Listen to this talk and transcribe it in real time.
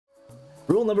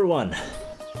Rule number 1.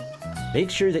 Make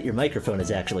sure that your microphone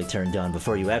is actually turned on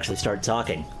before you actually start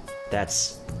talking.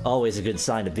 That's always a good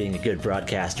sign of being a good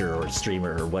broadcaster or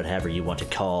streamer or whatever you want to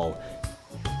call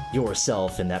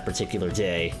yourself in that particular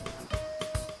day.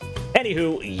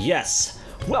 Anywho, yes!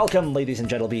 Welcome, ladies and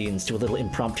gentlebeans, to a little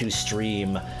impromptu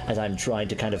stream as I'm trying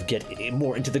to kind of get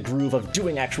more into the groove of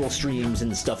doing actual streams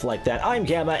and stuff like that. I'm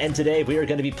Gamma, and today we are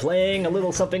going to be playing a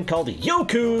little something called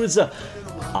Yoku's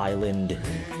Island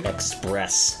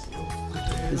Express.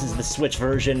 This is the Switch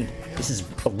version. This is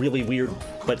a really weird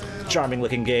but charming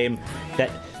looking game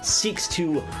that seeks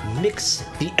to mix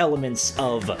the elements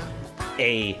of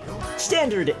a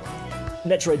standard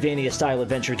Metroidvania style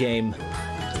adventure game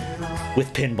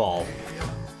with pinball.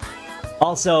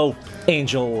 Also,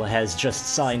 Angel has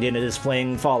just signed in and is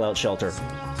playing Fallout Shelter.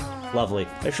 Lovely.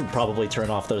 I should probably turn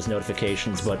off those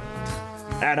notifications, but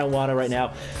I don't want to right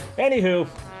now. Anywho,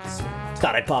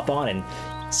 thought I'd pop on and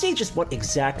see just what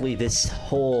exactly this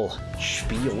whole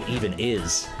spiel even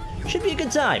is. Should be a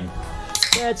good time.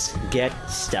 Let's get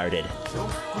started.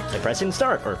 By pressing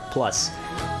start, or plus.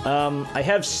 I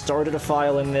have started a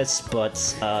file in this, but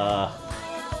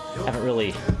haven't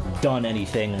really done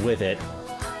anything with it.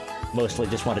 Mostly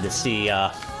just wanted to see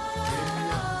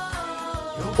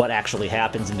what actually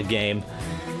happens in the game.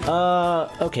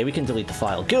 Okay, we can delete the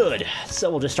file. Good! So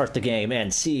we'll just start the game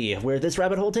and see where this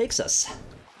rabbit hole takes us.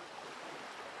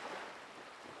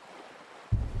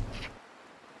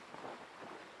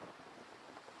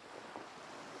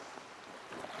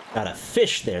 Got a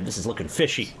fish there. This is looking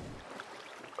fishy.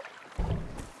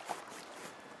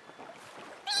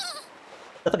 Is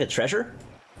that like a treasure?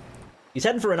 He's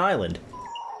heading for an island.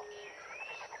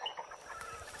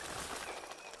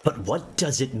 But what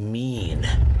does it mean?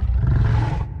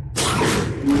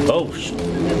 Oh,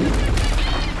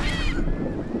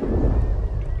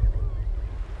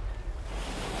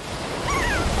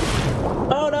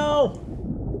 oh no!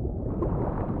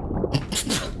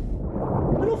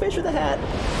 Little fish with a hat.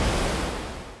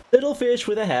 Little fish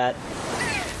with a hat.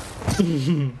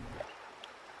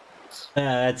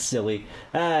 That's silly.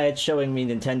 It's showing me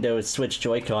Nintendo Switch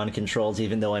Joy-Con controls,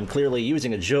 even though I'm clearly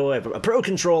using a Pro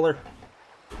controller.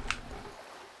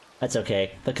 That's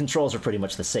okay. The controls are pretty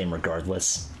much the same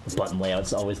regardless. The button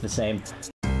layout's always the same.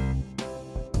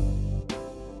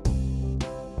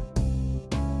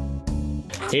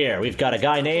 Here, we've got a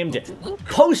guy named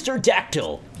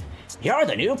Posterdactyl. You're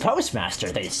the new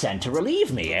postmaster they sent to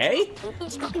relieve me, eh?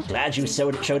 Glad you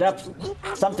showed up.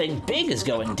 Something big is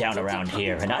going down around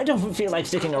here, and I don't feel like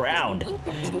sticking around.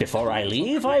 Before I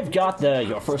leave, I've got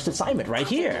your first assignment right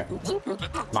here.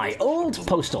 My old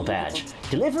postal badge.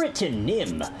 Deliver it to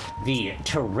Nim, the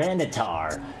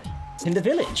Tyranitar, in the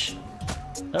village.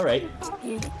 Alright.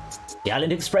 The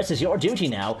Island Express is your duty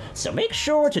now, so make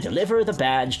sure to deliver the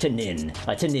badge to Nim,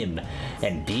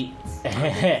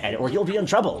 or you'll be in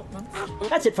trouble.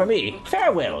 That's it for me.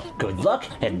 Farewell, good luck,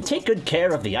 and take good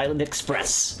care of the Island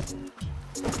Express.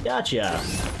 Gotcha.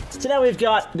 So now we've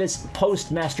got this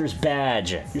Postmaster's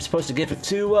badge. You're supposed to give it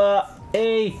to,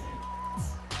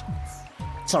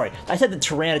 Sorry, I said the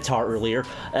Tyranitar earlier.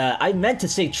 I meant to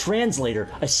say translator.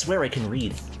 I swear I can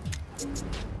read.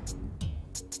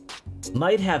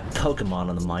 Might have Pokemon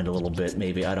on the mind a little bit,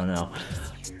 maybe, I don't know.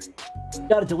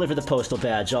 Gotta deliver the postal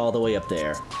badge all the way up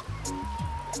there.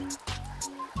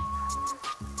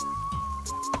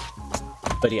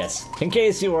 But yes, in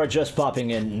case you are just popping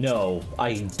in, no,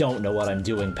 I don't know what I'm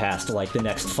doing past, like, the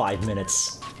next 5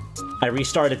 minutes. I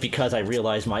restarted because I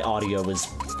realized my audio was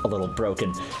a little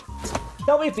broken.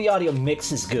 Tell me if the audio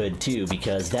mix is good, too,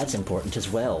 because that's important as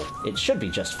well. It should be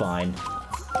just fine.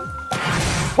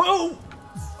 Whoa!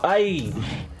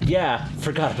 Yeah,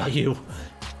 forgot about you.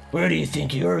 Where do you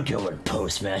think you're going,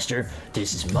 Postmaster?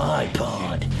 This is my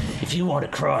pond. If you want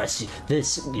to cross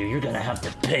this, you're gonna have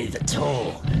to pay the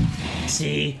toll.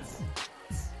 See?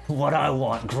 What I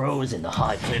want grows in the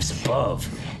high cliffs above.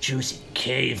 Juicy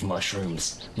cave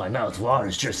mushrooms. My mouth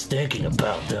waters just thinking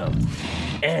about them.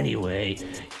 Anyway,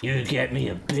 you get me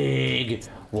a big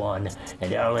one,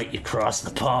 and I'll let you cross the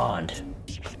pond.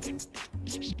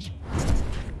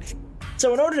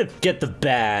 So in order to get the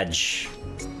badge,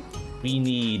 we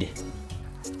need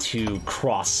to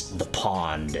cross the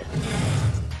pond.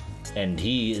 And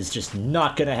he is just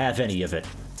not gonna have any of it.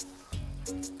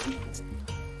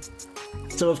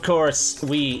 So of course,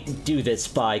 we do this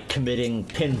by committing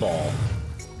pinball.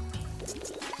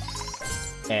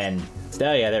 And,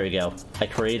 oh yeah, there we go. I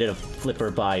created a flipper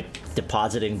by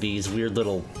depositing these weird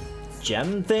little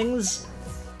gem things.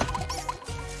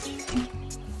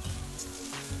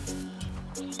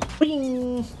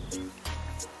 Bing!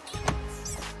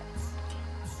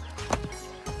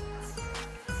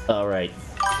 Alright.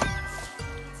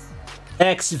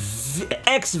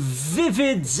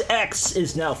 Vivids X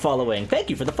is now following. Thank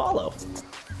you for the follow.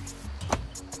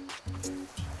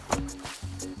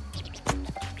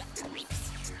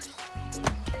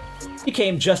 You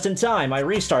came just in time. I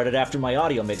restarted after my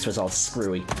audio mix was all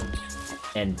screwy.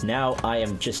 And now I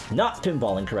am just not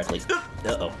pinballing correctly.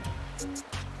 Uh-oh.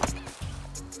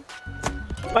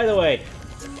 By the way,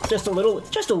 just a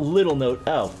little note.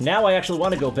 Oh, now I actually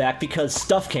want to go back because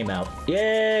stuff came out.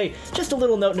 Yay! Just a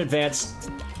little note in advance.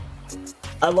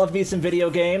 I love me some video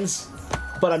games,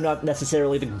 but I'm not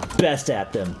necessarily the best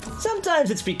at them. Sometimes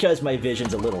it's because my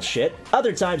vision's a little shit.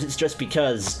 Other times it's just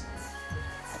because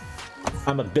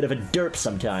I'm a bit of a derp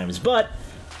sometimes, but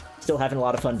still having a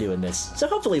lot of fun doing this. So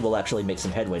hopefully we'll actually make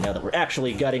some headway now that we're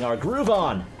actually getting our groove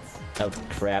on. Oh,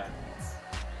 crap.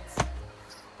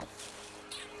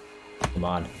 Come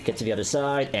on, get to the other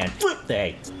side, and flip!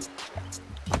 Hey!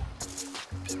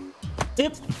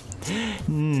 Yep.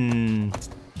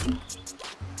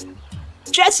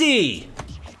 Jesse!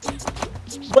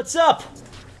 What's up?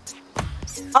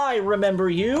 I remember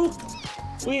you.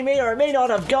 We may or may not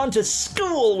have gone to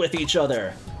school with each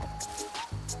other.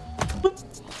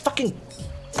 Fucking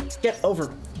get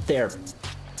over there.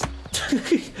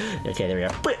 Okay, there we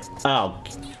are. Oh,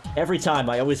 every time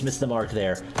I always miss the mark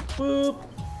there. Boop.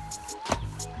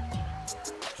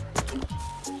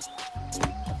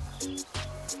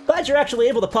 Glad you're actually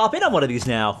able to pop in on one of these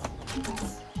now.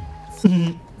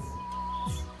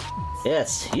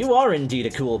 Yes, you are indeed a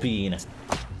cool bean.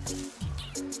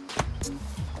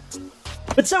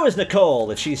 But so is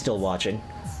Nicole, if she's still watching.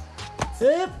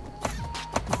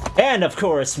 And, of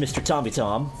course, Mr. Tommy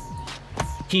Tom.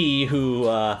 He who,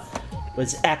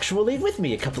 was actually with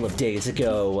me a couple of days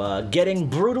ago, getting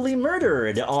brutally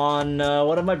murdered on,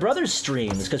 one of my brother's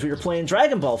streams, because we were playing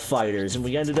Dragon Ball FighterZ, and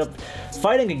we ended up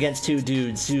fighting against two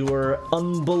dudes who were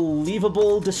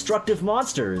unbelievable destructive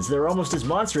monsters. They're almost as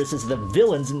monstrous as the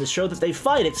villains in the show that they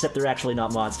fight, except they're actually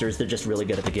not monsters, they're just really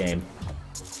good at the game.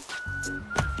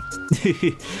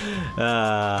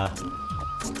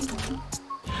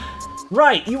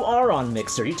 Right, you are on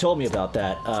Mixer. You told me about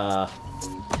that.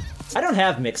 I don't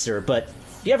have Mixer, but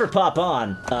if you ever pop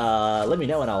on, let me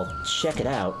know and I'll check it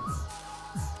out.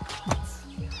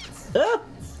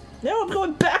 No, I'm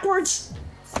going backwards!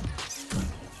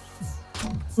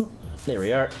 There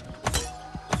we are.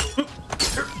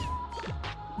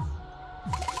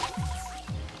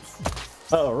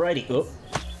 Alrighty. Oh.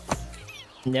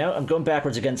 No, I'm going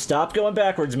backwards again. Stop going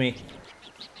backwards, me.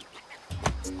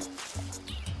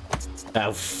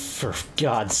 Oh, for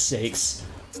God's sakes.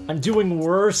 I'm doing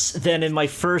worse than in my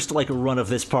first, like, run of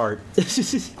this part.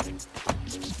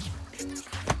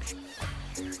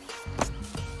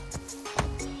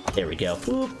 There we go.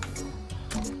 Boop.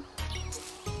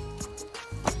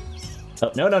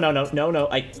 Oh, no,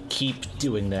 I keep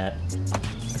doing that.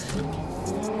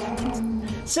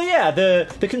 So yeah,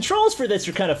 the controls for this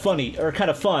are kind of funny, or kind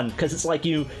of fun, because it's like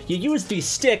you use the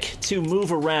stick to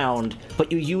move around,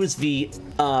 but you use the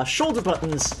shoulder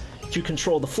buttons to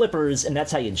control the flippers, and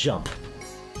that's how you jump.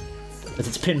 Because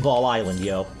it's Pinball Island,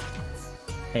 yo.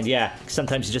 And yeah,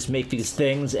 sometimes you just make these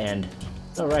things, and...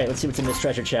 Alright, let's see what's in this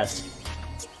treasure chest.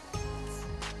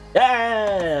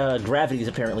 Ah! Gravity's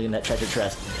apparently in that treasure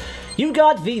chest. You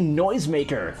got the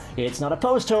Noisemaker. It's not a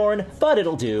post horn, but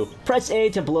it'll do. Press A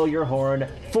to blow your horn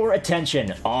for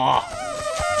attention. Aw!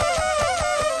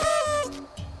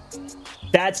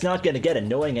 That's not gonna get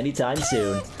annoying anytime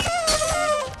soon.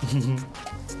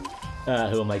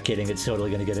 Who am I kidding? It's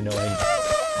totally gonna get annoying.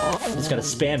 I'm just gonna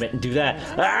spam it and do that.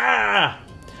 Ah!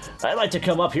 I like to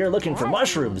come up here looking for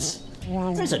mushrooms.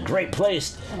 There's a great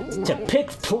place to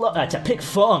pick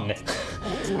fung.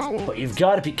 But you've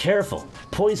got to be careful.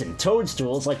 Poison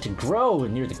toadstools like to grow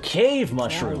near the cave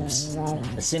mushrooms.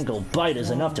 A single bite is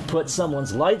enough to put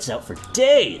someone's lights out for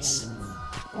days.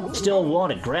 Still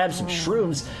want to grab some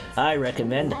shrooms? I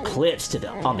recommend the cliffs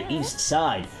on the east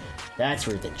side. That's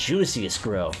where the juiciest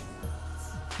grow.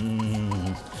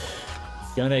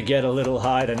 Gonna get a little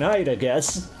high tonight, I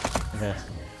guess.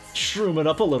 Shroom it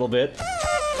up a little bit.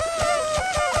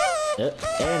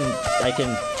 And I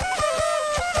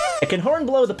can horn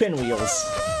blow the pinwheels.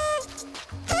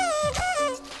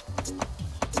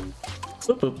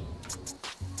 Boop boop.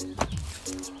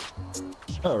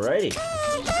 Alrighty.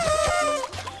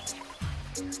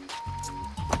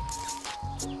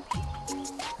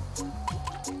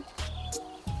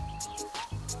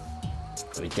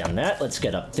 We've done that. Let's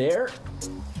get up there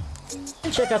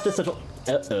and check out this little.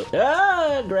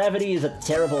 Gravity is a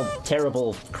terrible,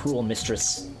 terrible, cruel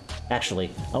mistress.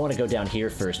 Actually, I want to go down here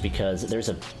first because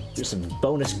there's some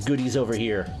bonus goodies over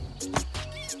here.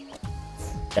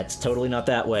 That's totally not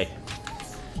that way.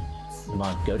 Come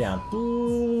on, go down.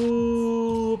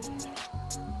 Ooh.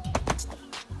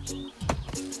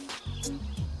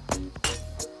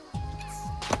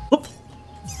 Whoop.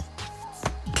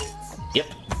 Yep.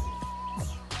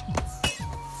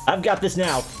 I've got this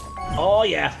now. Oh,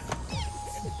 yeah.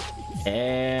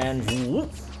 And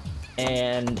whoop.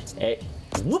 And hey,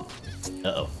 whoop.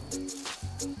 Uh-oh.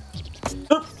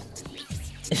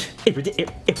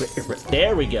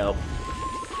 There we go.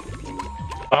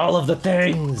 All of the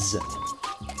things!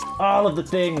 All of the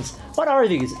things! What are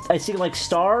these? I see, like,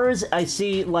 stars. I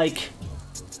see, like,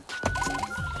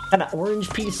 kind of orange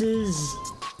pieces.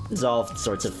 There's all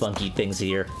sorts of funky things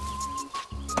here.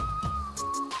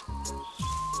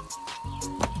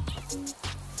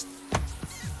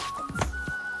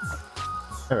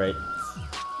 Alright.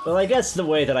 Well, I guess the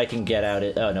way that I can get out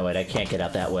it... Oh, no, wait, I can't get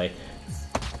out that way.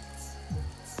 I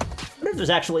wonder if there's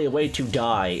actually a way to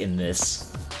die in this.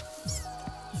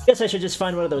 Guess I should just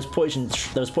find one of those poison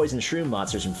shroom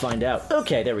monsters and find out.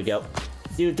 Okay, there we go.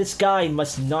 Dude, this guy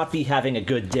must not be having a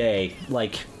good day.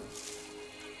 Like,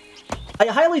 I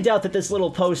highly doubt that this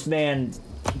little postman,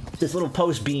 this little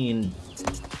post bean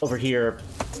over here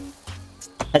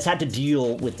has had to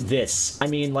deal with this. I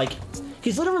mean, like,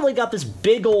 he's literally got this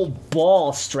big old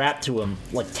ball strapped to him,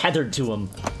 like tethered to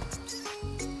him.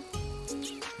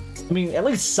 I mean, at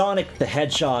least Sonic the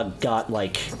Hedgehog got,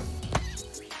 like...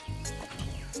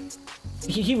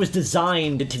 He was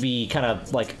designed to be kind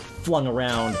of, like, flung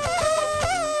around.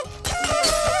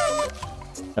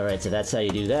 Alright, so that's how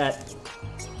you do that.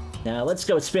 Now, let's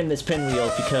go spin this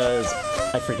pinwheel, because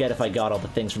I forget if I got all the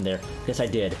things from there. Yes, I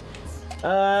did.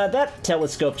 That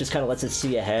telescope just kind of lets us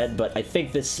see ahead, but I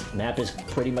think this map is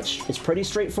pretty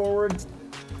straightforward.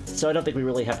 So I don't think we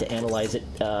really have to analyze it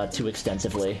too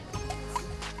extensively.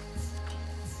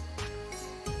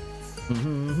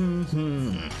 Boom.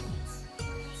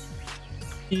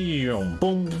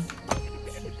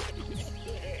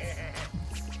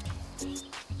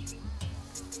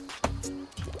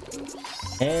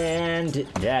 And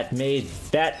that made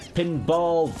that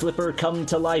pinball flipper come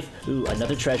to life. Ooh,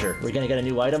 another treasure. We're gonna get a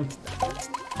new item.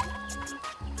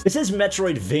 This is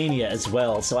Metroidvania as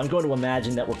well, so I'm going to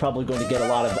imagine that we're probably going to get a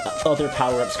lot of other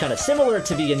power-ups kind of similar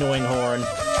to the annoying horn.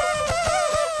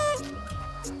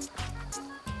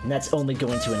 And that's only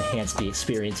going to enhance the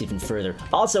experience even further.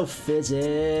 Also,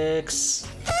 physics.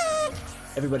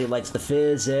 Everybody likes the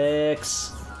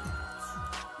physics.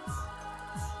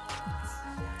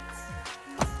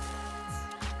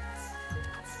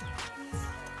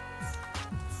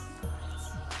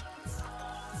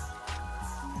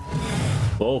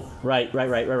 Oh, right.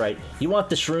 You want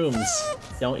the shrooms,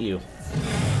 don't you?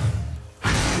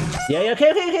 Yeah,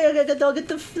 okay. They'll get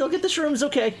the shrooms,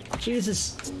 okay.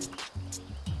 Jesus.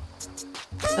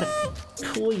 Gotta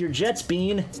cool your jets,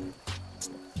 Bean.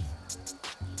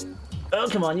 Oh,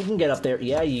 come on, you can get up there.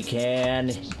 Yeah, you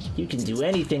can. You can do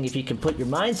anything if you can put your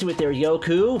mind to it there,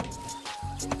 Yoku.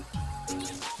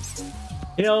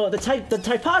 You know, the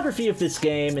typography of this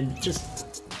game and just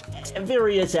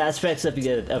various aspects of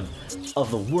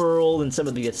the world and some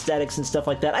of the aesthetics and stuff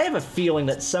like that, I have a feeling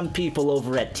that some people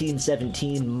over at Team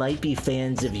 17 might be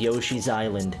fans of Yoshi's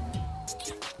Island.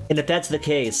 And if that's the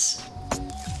case,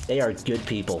 they are good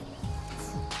people.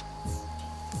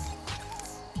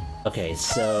 Okay,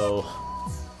 so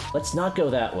let's not go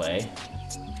that way.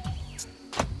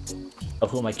 Oh,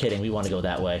 who am I kidding? We want to go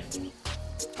that way.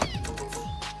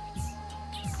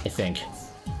 I think.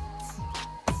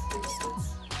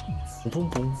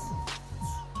 Boom, boom.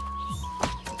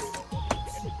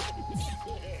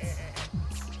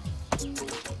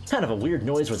 What kind of a weird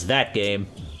noise was that game?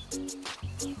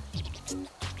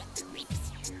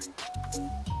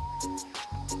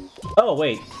 Oh,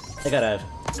 wait. I gotta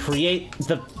create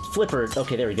the flipper.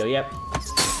 Okay, there we go, yep.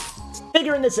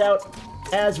 Figuring this out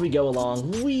as we go along.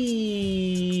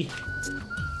 Whee!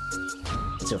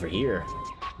 It's over here.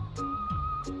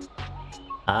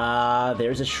 Ah,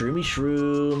 there's a shroomy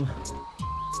shroom.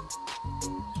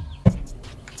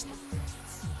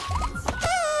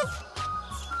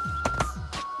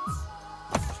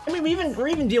 I mean, we're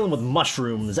even dealing with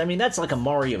mushrooms. I mean, that's like a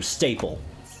Mario staple.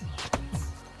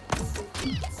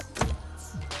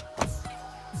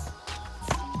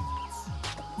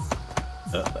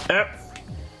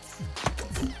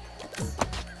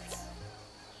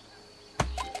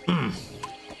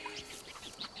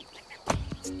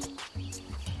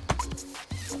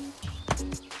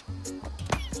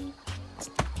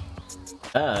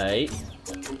 I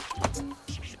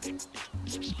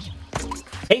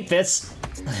hate this.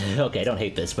 Okay, don't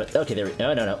hate this, but okay, there we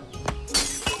go. No.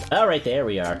 Alright, there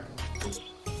we are.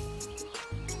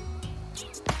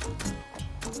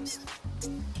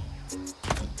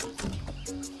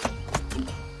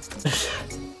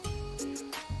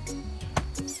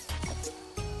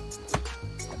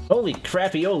 Holy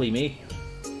crappy-oly me.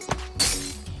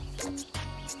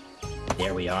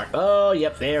 There we are. Oh,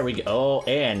 yep, there we go. Oh,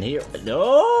 and here...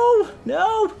 No!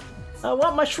 No! I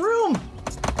want my shroom!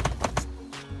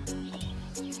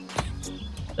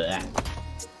 Ugh.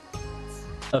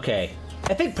 Okay.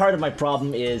 I think part of my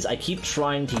problem is I keep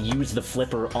trying to use the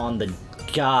flipper on the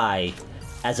guy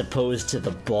as opposed to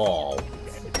the ball.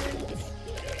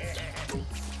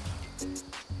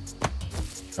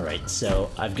 Alright, so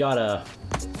I've gotta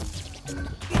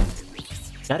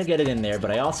get it in there,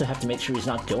 but I also have to make sure he's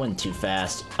not going too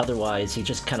fast. Otherwise, he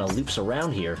just kind of loops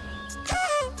around here.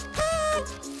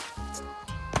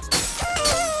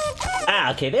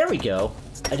 Ah, okay, there we go.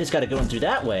 I just gotta go in through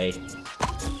that way.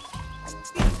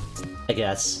 I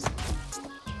guess.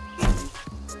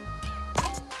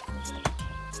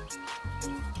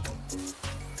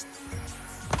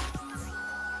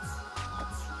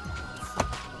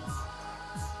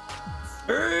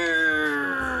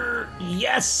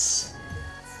 Yes!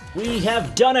 We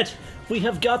have done it! We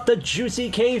have got the juicy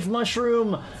cave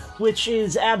mushroom, which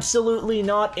is absolutely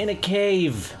not in a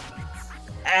cave.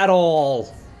 At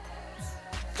all.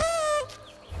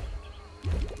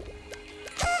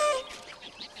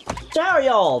 So how are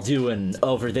y'all doing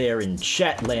over there in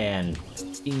Chatland?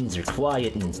 Beans are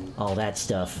quiet and all that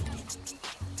stuff.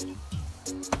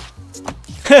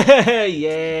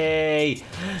 Yay!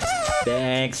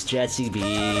 Thanks, Jesse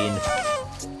Bean.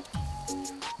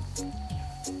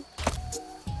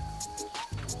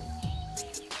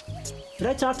 Did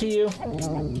I talk to you?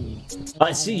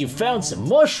 I see you found some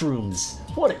mushrooms!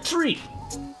 What a treat!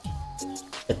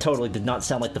 It totally did not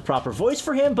sound like the proper voice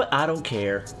for him, but I don't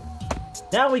care.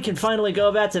 Now we can finally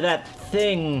go back to that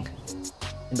thing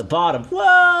in the bottom.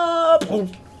 Whoa!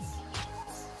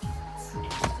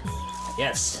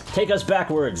 Yes, take us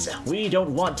backwards. We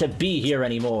don't want to be here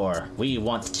anymore. We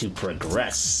want to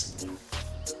progress.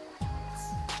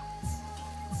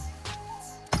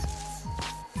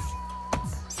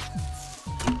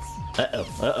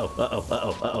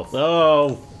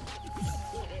 Oh.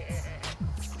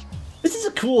 This is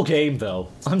a cool game, though.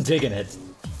 I'm digging it.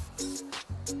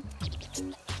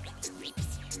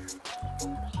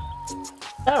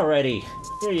 Alrighty,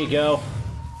 here you go.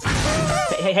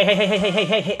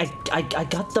 Hey,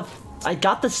 I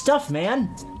got the stuff,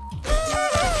 man.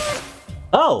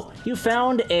 Oh, you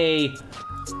found a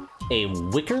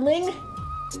wickerling?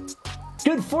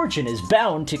 Good fortune is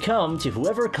bound to come to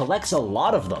whoever collects a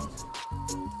lot of them.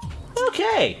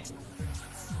 Okay.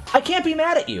 I can't be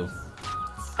mad at you.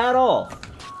 At all.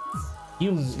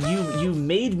 You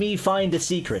made me find a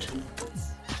secret.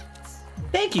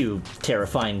 Thank you,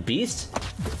 terrifying beast.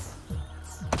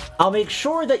 I'll make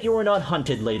sure that you are not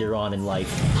hunted later on in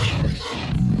life.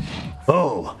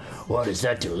 Oh, what is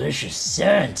that delicious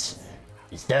scent?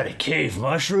 Is that a cave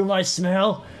mushroom I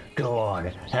smell? Go on,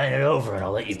 hand it over and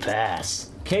I'll let you pass.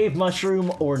 Cave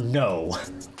mushroom or no?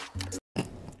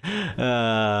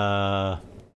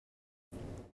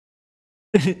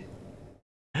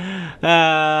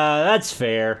 That's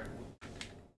fair.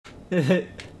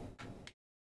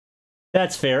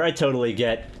 That's fair, I totally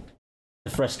get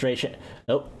the frustration.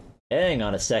 Oh, hang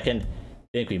on a second.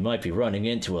 Think we might be running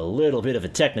into a little bit of a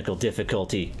technical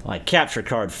difficulty. My capture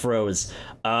card froze.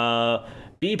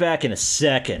 Be back in a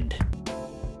second.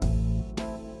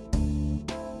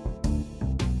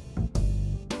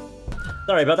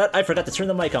 Sorry about that, I forgot to turn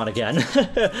the mic on again.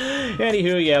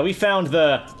 Anywho, yeah, we found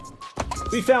the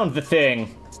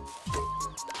thing.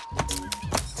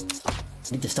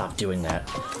 Need to stop doing that.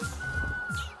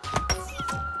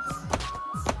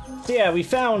 So yeah, we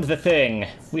found the thing.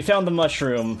 We found the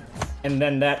mushroom, and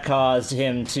then that caused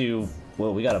him to...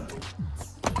 Well,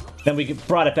 then we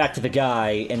brought it back to the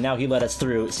guy, and now he let us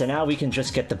through, so now we can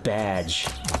just get the badge.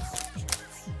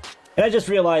 And I just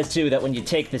realized, too, that when you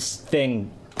take this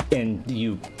thing and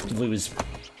you lose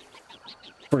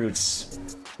fruits,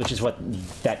 which is what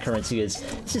that currency is,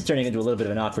 this is turning into a little bit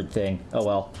of an awkward thing. Oh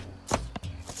well.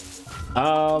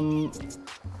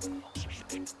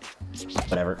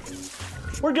 Whatever.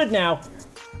 We're good now.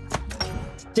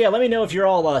 So yeah, let me know if you're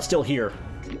all still here.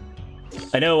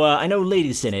 I know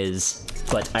Ladyson is,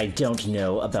 but I don't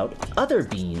know about other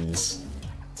beans.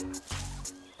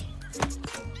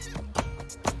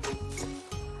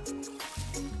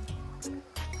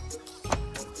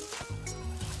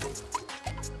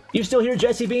 You still here,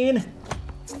 Jesse Bean?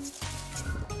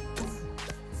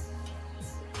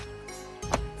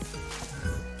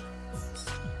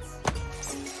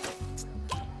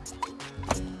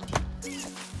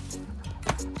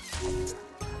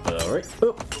 Alright.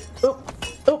 Oh.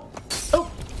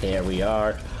 There we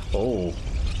are. Oh,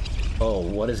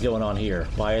 what is going on here?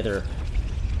 Why are there...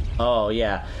 Oh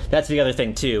yeah, that's the other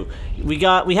thing too. We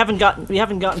haven't gotten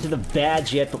to the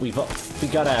badge yet, but we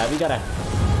gotta.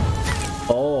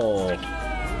 Oh,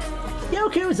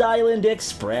 Yoku's Island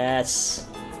Express.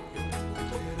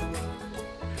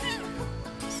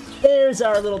 There's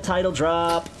our little title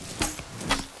drop.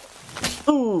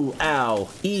 Ooh, ow,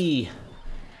 E.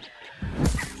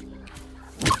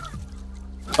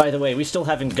 By the way, we still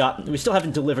haven't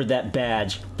delivered that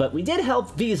badge, but we did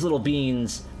help these little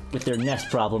beans with their nest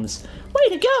problems. Way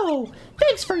to go!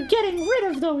 Thanks for getting rid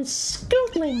of those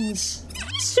scootlings!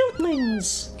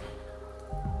 Suitlings!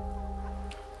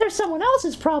 They're someone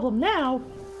else's problem now!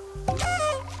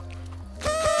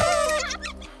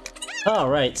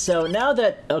 Alright, so now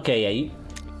that... Okay, yeah,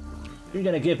 you're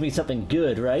gonna give me something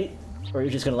good, right? Or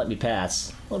you're just gonna let me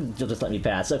pass? Well, you'll just let me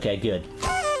pass. Okay, good.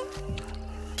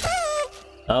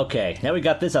 Okay, now we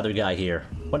got this other guy here.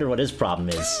 Wonder what his problem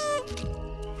is.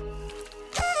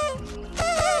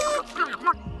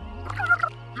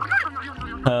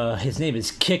 His name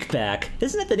is Kickback.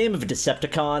 Isn't that the name of a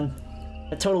Decepticon?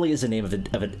 That totally is the name of an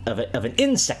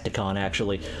Insecticon,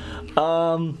 actually.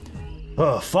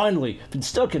 Oh, finally, been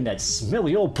stuck in that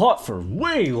smelly old pot for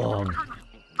way long.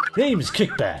 Name's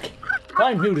Kickback.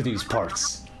 I'm new to these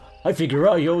parts. I figure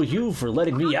I owe you for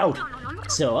letting me out,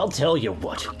 so I'll tell you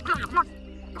what.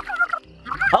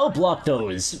 I'll block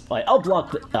those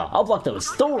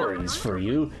thorns for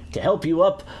you to help you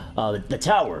up the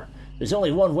tower. There's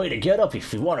only one way to get up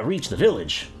if we want to reach the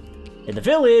village. And the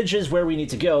village is where we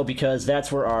need to go because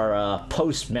that's where our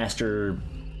postmaster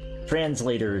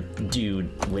translator dude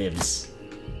lives.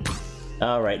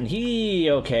 Alright, and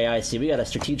okay, I see. We gotta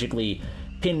strategically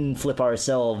pin flip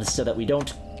ourselves so that we don't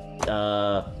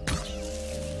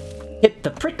hit the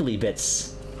prickly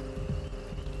bits.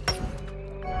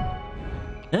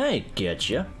 I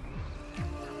getcha.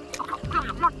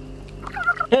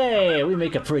 Hey, we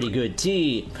make a pretty good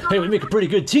team.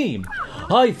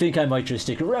 I think I might just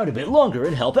stick around a bit longer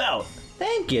and help out.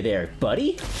 Thank you there,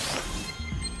 buddy.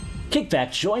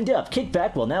 Kickback joined up.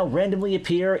 Kickback will now randomly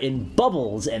appear in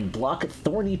bubbles and block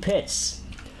thorny pits.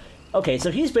 Okay,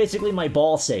 so he's basically my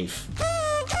ball safe.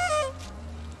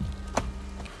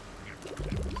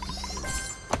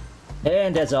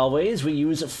 And as always, we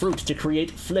use fruit to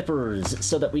create flippers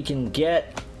so that we can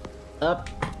get up.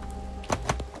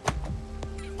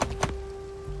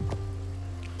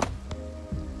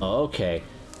 Okay.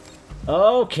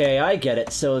 Okay, I get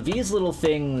it. So these little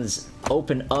things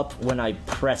open up when I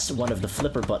press one of the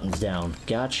flipper buttons down.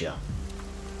 Gotcha.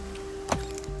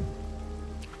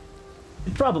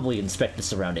 Should probably inspect the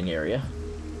surrounding area.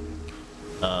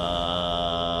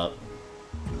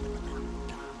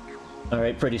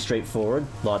 Alright, pretty straightforward.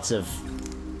 Lots of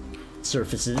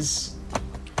surfaces.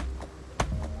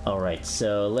 Alright,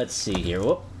 so let's see here.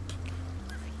 Whoop.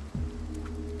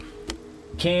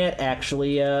 Can't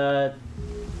actually,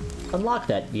 unlock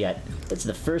that yet. It's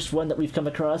the first one that we've come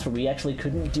across where we actually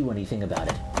couldn't do anything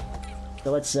about it.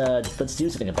 So let's do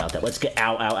something about that. Let's get...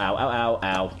 Ow, ow, ow, ow, ow,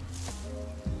 ow.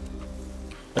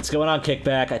 What's going on,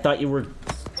 Kickback? I thought you were...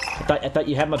 I thought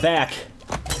you had my back.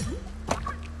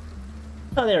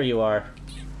 Oh, there you are.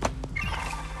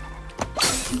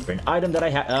 For an item that I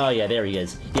have... Oh, yeah, there he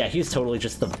is. Yeah, he's totally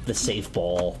just the safe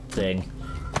ball thing.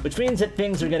 Which means that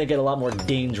things are gonna get a lot more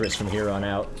dangerous from here on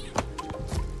out.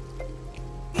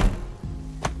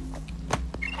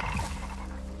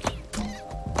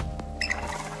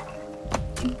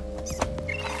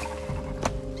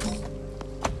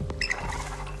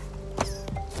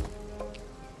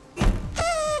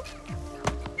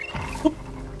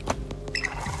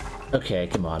 Okay,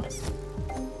 come on.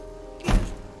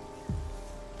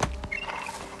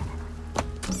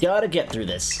 Gotta get through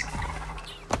this.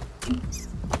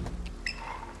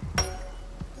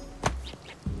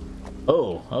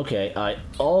 Oh, okay. I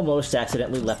almost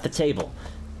accidentally left the table.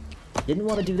 Didn't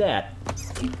want to do that.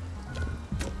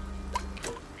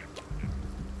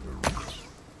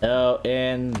 Oh,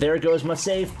 and there goes my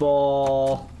safe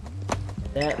ball.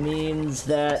 That means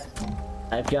that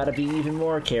I've got to be even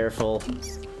more careful.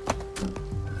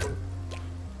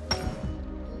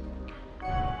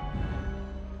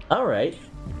 Alright.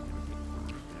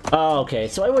 Oh, okay,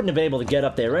 so I wouldn't have been able to get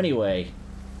up there anyway.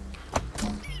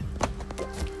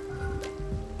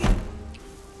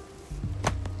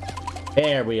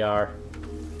 There we are.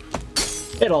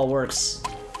 It all works.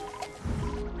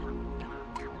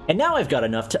 And now I've got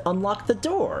enough to unlock the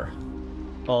door.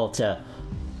 Well, to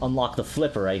unlock the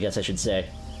flipper, I guess I should say.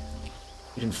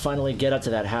 We can finally get up to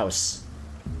that house.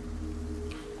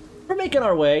 We're making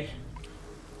our way.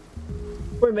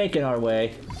 We're making our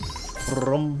way.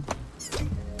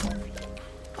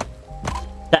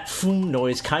 That foom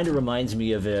noise kind of reminds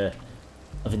me of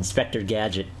Inspector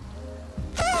Gadget.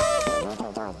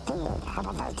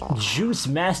 Juice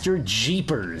Master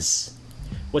Jeepers.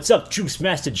 What's up, Juice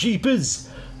Master Jeepers?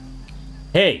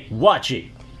 Hey, watch it.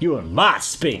 You're in my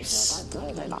space.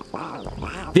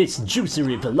 This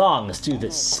juicery belongs to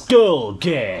the Skull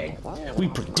Gang. We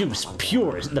produce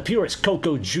the purest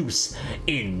cocoa juice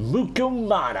in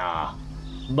Mokumana.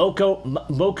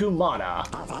 Mokumana.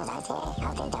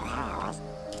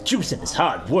 Juicing is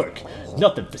hard work,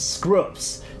 nothing for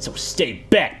scrubs. So stay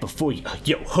back before you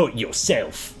hurt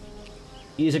yourself.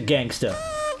 He's a gangster.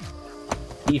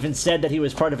 He even said that he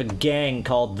was part of a gang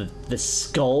called the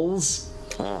Skulls.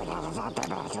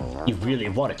 You really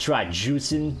want to try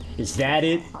juicing? Is that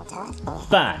it?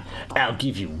 Fine, I'll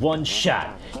give you one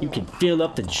shot. You can fill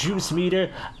up the juice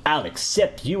meter. I'll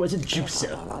accept you as a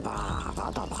juicer.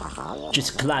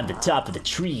 Just climb the top of the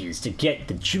trees to get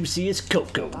the juiciest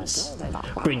cocos.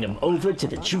 Bring them over to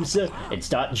the juicer and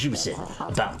start juicing.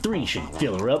 About 3 should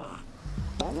fill her up.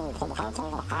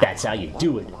 That's how you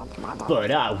do it. But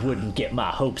I wouldn't get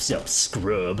my hopes up,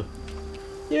 scrub.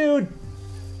 Dude,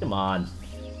 come on.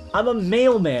 I'm a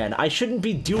mailman. I shouldn't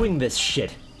be doing this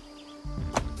shit.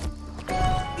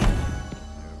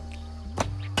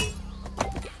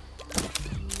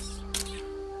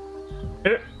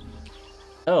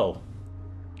 Oh.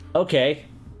 Okay.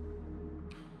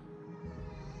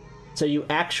 So you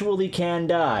actually can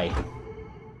die.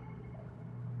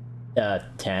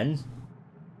 10?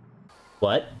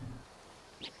 What?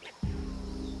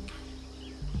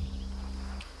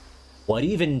 What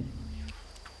even...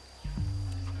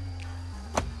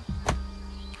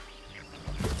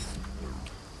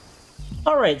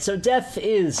 Alright, so death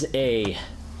is a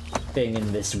thing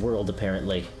in this world,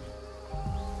 apparently.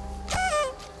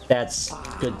 That's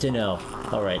good to know.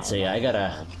 Alright, so yeah, I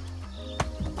gotta...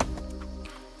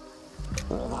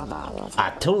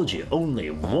 I told you, only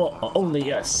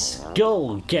us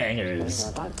skull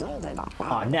gangers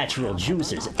are natural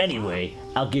juicers. Anyway,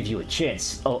 I'll give you a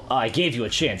chance. Oh, I gave you a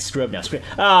chance, scrub now. Scrub.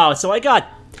 Oh, so I got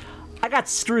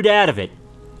screwed out of it.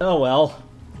 Oh well.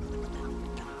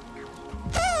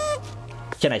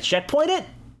 Can I checkpoint it?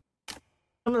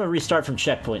 I'm gonna restart from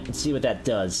checkpoint and see what that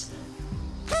does.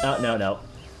 Oh, no.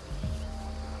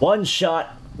 One shot,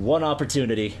 one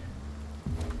opportunity.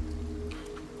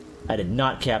 I did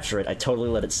not capture it. I totally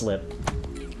let it slip.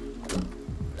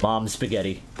 Mom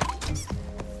spaghetti.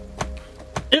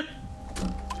 Oop.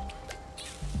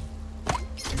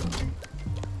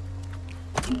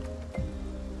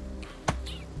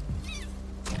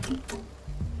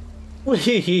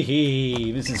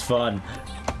 Wee-hee-hee. This is fun.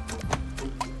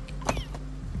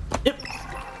 Yep.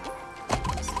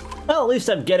 Well, at least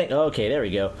I'm getting... Okay, there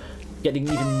we go. Getting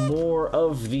even more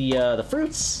of the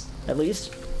fruits, at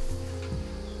least.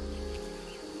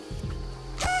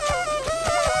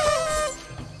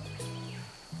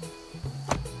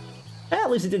 At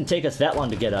least it didn't take us that long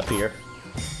to get up here.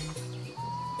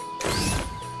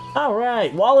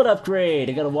 Alright, wallet upgrade.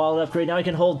 I got a wallet upgrade. Now I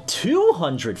can hold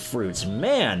 200 fruits.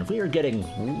 Man, we are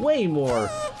getting way more.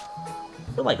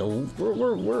 We're like,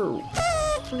 we're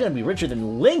gonna be richer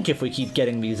than Link if we keep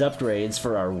getting these upgrades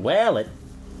for our wallet.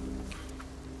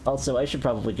 Also, I should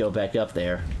probably go back up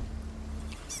there.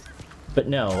 But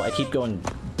no, I keep going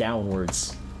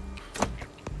downwards.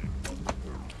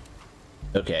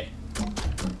 Okay.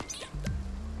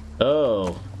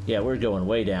 Oh, yeah, we're going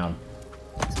way down.